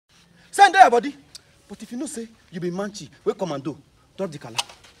Send there, body. But if you know say you be manchi, we commando, drop the color.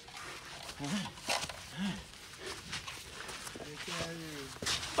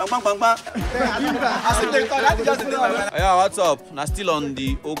 Bang bang bang bang. Yeah, what's up? Now still on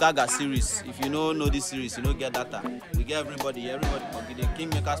the Ogaga series. If you know this series, you know get data. We get everybody. Okay, the King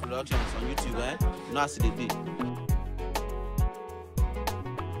Mekaz Productions on YouTube, eh? You know how they do.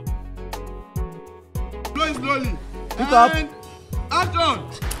 Slowly. Pick up. Action.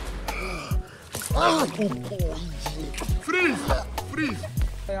 Freeze.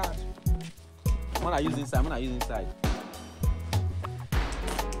 I'm gonna use inside.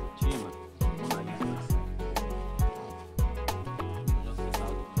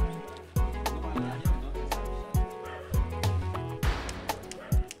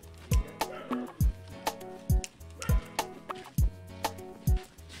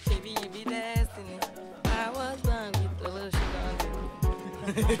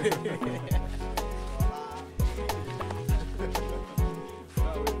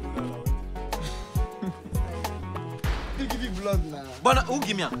 Give you blood now. But who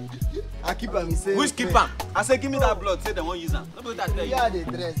give me? I keep am. Which keep am? I say give me that blood. Say they won't use am. Nobody that tell you. Yeah, the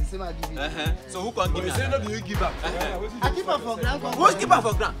dress. The same I give you. So who can give me? Say no be you give am. I keep am for ground. Who's keep am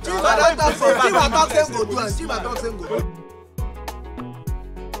for ground? Chief I talk same go do am. Chief I talk same go do.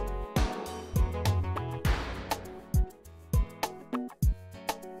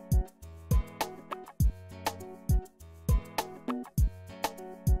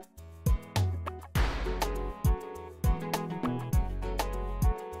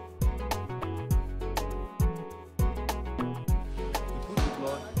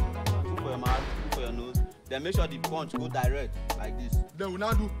 Then make sure the punch go direct like this. Then we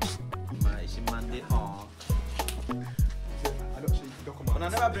now do. My she mandate on. I don't come But I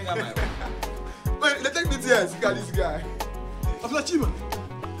never bring out my own. Wait, let's take the tears. Look at this guy. I'm like, Chima,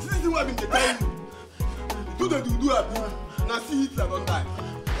 this is the one I've been telling you. Do it. Now see Hitler don't die.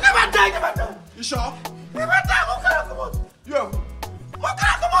 Never die. You sure? Never die. Who can come out? Yeah. What can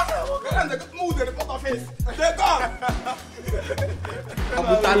come out? They move the photo face. They come.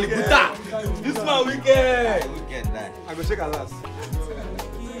 Buta. This man wicked. I go check her last.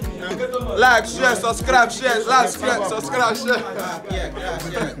 Like, share, subscribe, share, like, subscribe, share.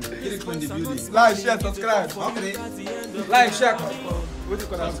 Like, share, subscribe. Like, share.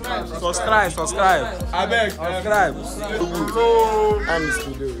 Subscribe. I beg. Subscribe. Hello. I'm in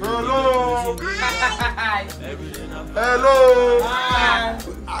studio. Hello.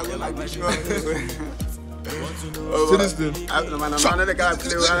 I will like this show. See this thing?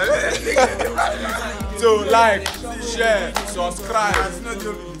 So like, share, subscribe.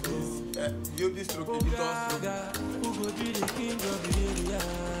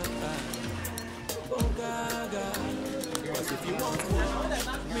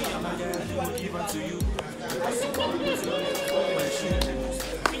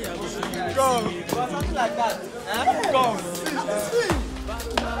 Come. Something like that. Come.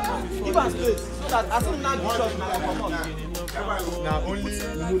 Give us space so that as soon as now the shot now come on. Now only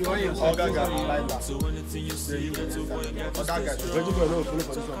Ogaga like that. Ogaga. Where you go now? Follow for this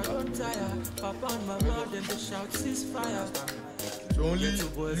one. So only you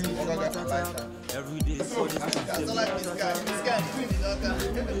Ogaga like that. Every day. I like this guy. This guy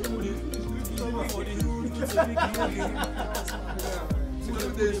is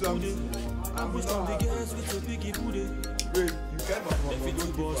doing Wait, you can't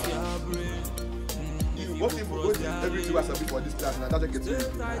what if every 2 hours a bit for this class now? That's a get to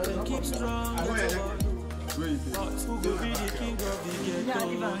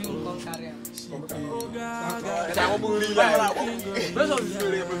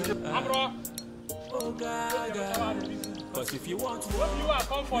Cause if you want to, you are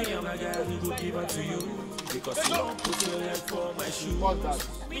comfortable. I'm a guy who will give it to you. Because you won't put your leg for my shoe.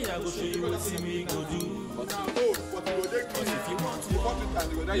 Me, I go show you what see me go do. Cause if you want to,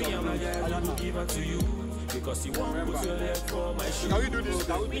 me, I'm a guy who will give it to you. Because you won't put your leg for my shoe. Can we do this?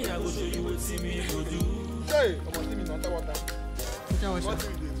 Me, I go show you what see me go do. Hey, I'm going to underwater. What do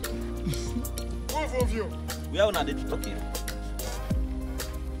you do? Both of you. We are on a date. Okay.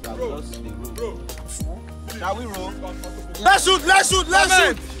 Bro. Shall we roll? Let's shoot.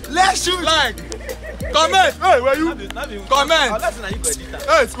 Like, comment. Hey, where you? Comment.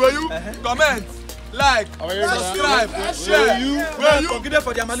 Hey, where you? Comment. Like, subscribe, share. Where you? Forget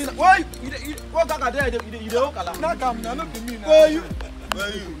for the Amalina. Why? What Gaga there? You don't. Not come. Not be me. Where you? Where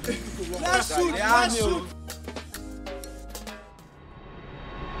you? Let's shoot.